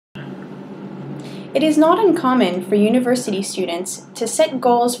It is not uncommon for university students to set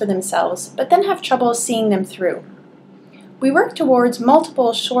goals for themselves but then have trouble seeing them through. We work towards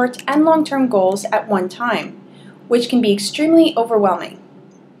multiple short and long-term goals at one time, which can be extremely overwhelming.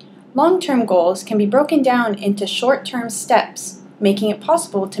 Long-term goals can be broken down into short-term steps, making it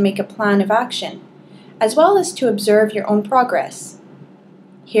possible to make a plan of action, as well as to observe your own progress.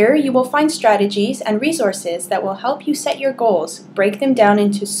 Here you will find strategies and resources that will help you set your goals, break them down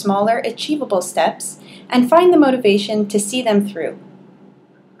into smaller, achievable steps, and find the motivation to see them through.